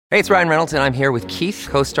Hey, it's Ryan Reynolds, and I'm here with Keith,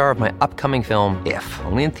 co-star of my upcoming film, If,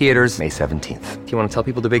 only in theaters May 17th. Do you want to tell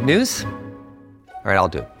people the big news? All right, I'll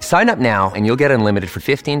do it. Sign up now and you'll get unlimited for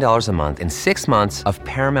 $15 a month and 6 months of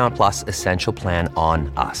Paramount Plus Essential Plan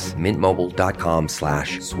on us.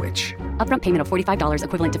 MintMobile.com/switch. Upfront payment of $45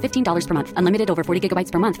 equivalent to $15 per month. Unlimited over 40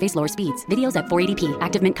 gigabytes per month. Face lower speeds. Videos at 480p.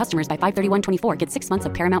 Active Mint customers by 531.24 get 6 months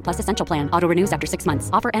of Paramount Plus Essential Plan. Auto renews after 6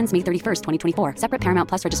 months. Offer ends May 31st, 2024. Separate Paramount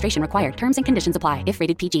Plus registration required. Terms and conditions apply if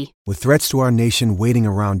rated PG. With threats to our nation waiting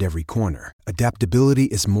around every corner, adaptability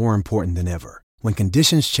is more important than ever. When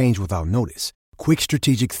conditions change without notice, quick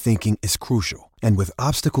strategic thinking is crucial, and with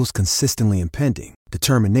obstacles consistently impending,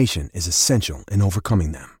 determination is essential in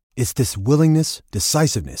overcoming them. It's this willingness,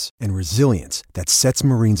 decisiveness, and resilience that sets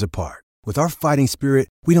Marines apart. With our fighting spirit,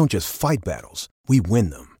 we don't just fight battles, we win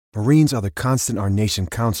them. Marines are the constant our nation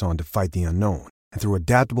counts on to fight the unknown, and through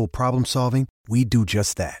adaptable problem solving, we do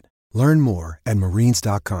just that. Learn more at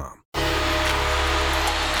marines.com.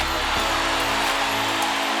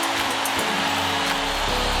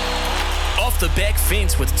 The Back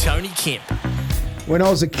Fence with Tony Kemp. When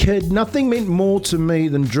I was a kid, nothing meant more to me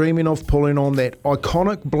than dreaming of pulling on that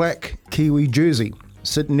iconic black Kiwi jersey,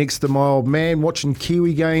 sitting next to my old man watching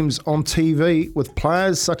Kiwi games on TV with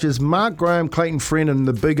players such as Mark Graham, Clayton Friend and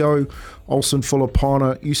the Big O, Olsen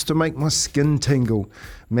Fulapana used to make my skin tingle.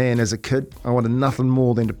 Man, as a kid, I wanted nothing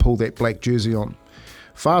more than to pull that black jersey on.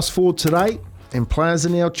 Fast forward today, and players are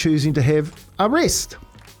now choosing to have a rest,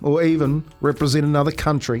 or even represent another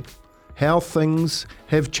country. How things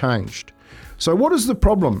have changed. So what is the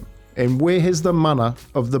problem, and where has the mana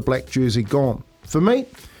of the black jersey gone? For me,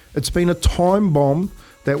 it's been a time bomb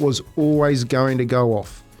that was always going to go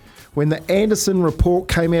off. When the Anderson report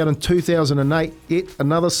came out in 2008, yet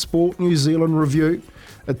another Sport New Zealand review,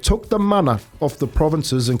 it took the mana off the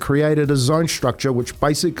provinces and created a zone structure which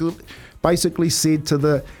basically said to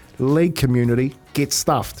the league community, get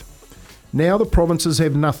stuffed. Now the provinces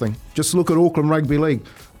have nothing. Just look at Auckland Rugby League.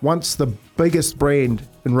 Once the biggest brand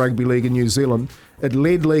in rugby league in New Zealand, it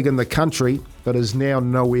led league in the country, but is now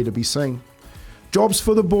nowhere to be seen. Jobs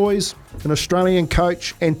for the boys, an Australian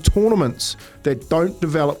coach, and tournaments that don't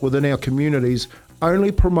develop within our communities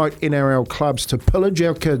only promote NRL clubs to pillage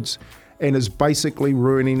our kids and is basically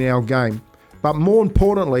ruining our game. But more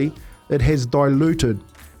importantly, it has diluted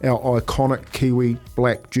our iconic Kiwi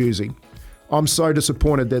black jersey. I'm so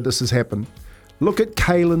disappointed that this has happened. Look at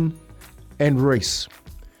Kalen and Reese.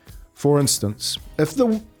 For instance, if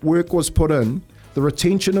the work was put in, the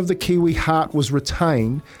retention of the Kiwi heart was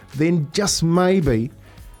retained, then just maybe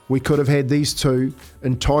we could have had these two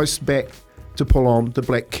enticed back to pull on the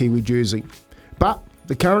black Kiwi jersey. But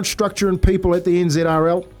the current structure and people at the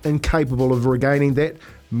NZRL incapable of regaining that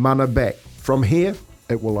mana back. From here,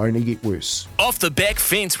 it will only get worse. Off the Back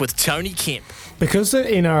Fence with Tony Kemp. Because the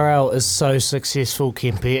NRL is so successful,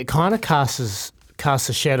 Kempy, it kind of casts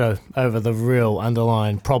a shadow over the real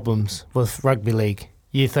underlying problems with rugby league.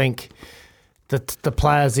 You think that the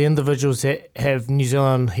players, the individuals that have New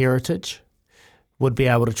Zealand heritage would be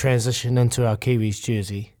able to transition into our Kiwis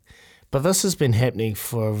jersey. But this has been happening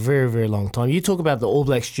for a very, very long time. You talk about the All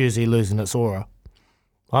Blacks jersey losing its aura.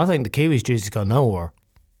 I think the Kiwis jersey's got no aura.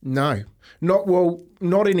 No,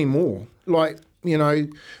 not anymore. Like, you know,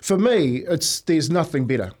 for me, there's nothing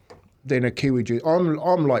better than a Kiwi jersey.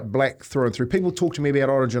 I'm like black through and through. People talk to me about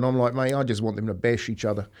Origin. I'm like, mate, I just want them to bash each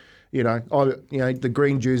other. You know, the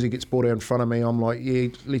green jersey gets brought out in front of me. I'm like, yeah,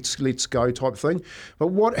 let's go type thing. But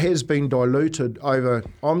what has been diluted over,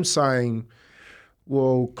 I'm saying,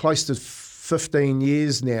 well, close to 15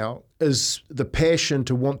 years now, is the passion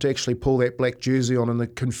to want to actually pull that black jersey on and the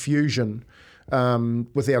confusion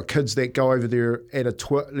with our kids that go over there at a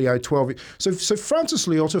 12. So Francis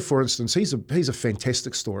Leota, for instance, he's a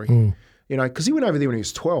fantastic story. You know, because he went over there when he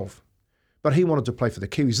was 12, but he wanted to play for the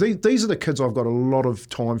Kiwis. These are the kids I've got a lot of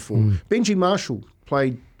time for. Benji Marshall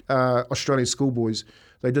played Australian schoolboys.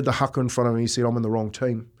 They did the haka in front of him. He said, I'm in the wrong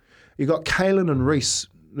team. You got Kalen and Reese,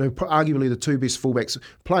 arguably the two best fullbacks,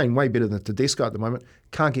 playing way better than Tedesco at the moment.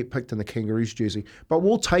 Can't get picked in the Kangaroos jersey. But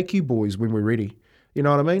we'll take you boys when we're ready. You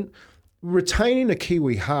know what I mean? Retaining a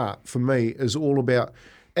Kiwi heart, for me, is all about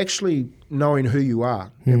actually knowing who you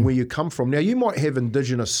are and where you come from. Now, you might have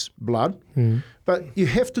Indigenous blood, but you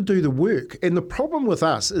have to do the work. And the problem with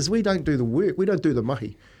us is we don't do the work. We don't do the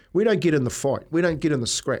mahi. We don't get in the fight. We don't get in the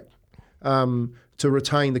scrap to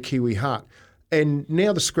retain the Kiwi heart. And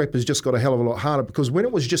now the scrap has just got a hell of a lot harder, because when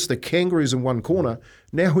it was just the Kangaroos in one corner,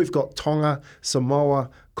 now we've got Tonga,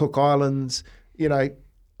 Samoa, Cook Islands, you know,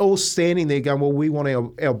 all standing there going, well, we want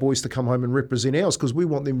our boys to come home and represent ours because we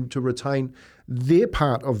want them to retain their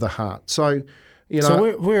part of the heart. So, You know,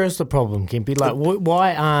 So where is the problem, Kempy? Like,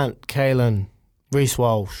 why aren't Kalen, Reece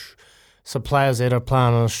Walsh, some players that are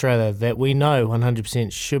playing in Australia that we know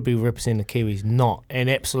 100% should be representing the Kiwis not, and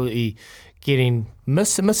absolutely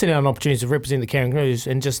missing out on opportunities to represent the Kangaroos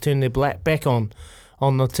and just turn their back on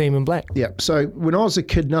the team in black? Yeah, so when I was a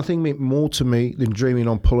kid, nothing meant more to me than dreaming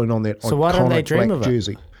on pulling on that So why don't they iconic dream black of it?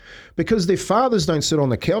 jersey. Because their fathers don't sit on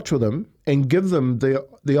the couch with them and give them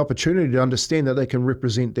the opportunity to understand that they can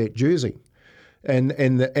represent that jersey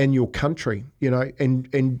and your country, you know,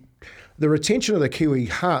 and the retention of the Kiwi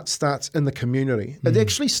heart starts in the community. It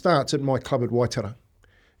actually starts at my club at Waitara.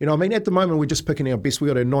 You know, I mean, at the moment, we're just picking our best. We've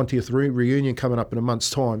got our 90th reunion coming up in a month's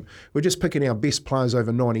time. We're just picking our best players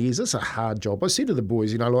over 90 years. It's a hard job. I said to the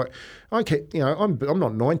boys, you know, like, okay, you know, I'm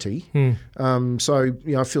not 90. So, you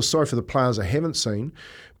know, I feel sorry for the players I haven't seen.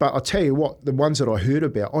 But I'll tell you what, the ones that I heard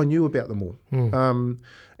about, I knew about them all.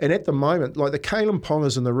 And at the moment, like the Kalen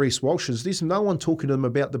Pongers and the Reece Walshes, there's no one talking to them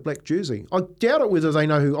about the black jersey. I doubt it whether they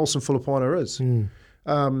know who Olsen Fulapina is.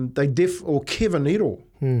 Or Kevin Edel,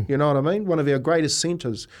 you know what I mean? One of our greatest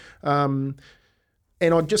centres. And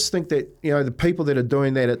I just think that, you know, the people that are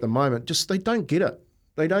doing that at the moment, just they don't get it.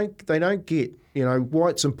 They don't get, you know, why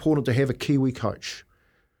it's important to have a Kiwi coach.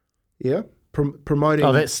 Yeah? Promoting.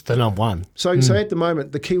 Oh, that's the number one. So at the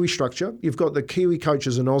moment, the Kiwi structure, you've got the Kiwi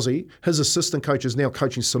coaches in Aussie, his assistant coach is now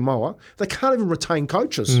coaching Samoa. They can't even retain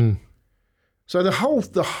coaches. So the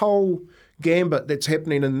whole gambit that's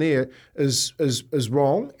happening in there is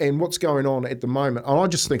wrong, and what's going on at the moment, and I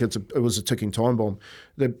just think it was a ticking time bomb.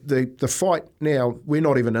 The fight now, we're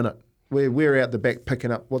not even in it. We're out the back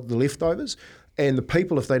picking up what the leftovers, and the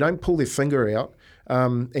people, if they don't pull their finger out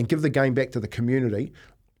and give the game back to the community,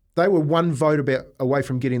 they were one vote away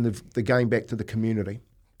from getting the game back to the community.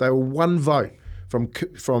 They were one vote from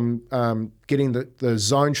getting the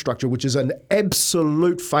zone structure, which is an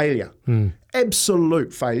absolute failure.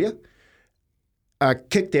 Absolute failure.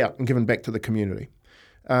 Kicked out and given back to the community.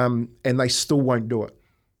 And they still won't do it.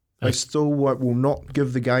 They still will not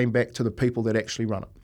give the game back to the people that actually run it.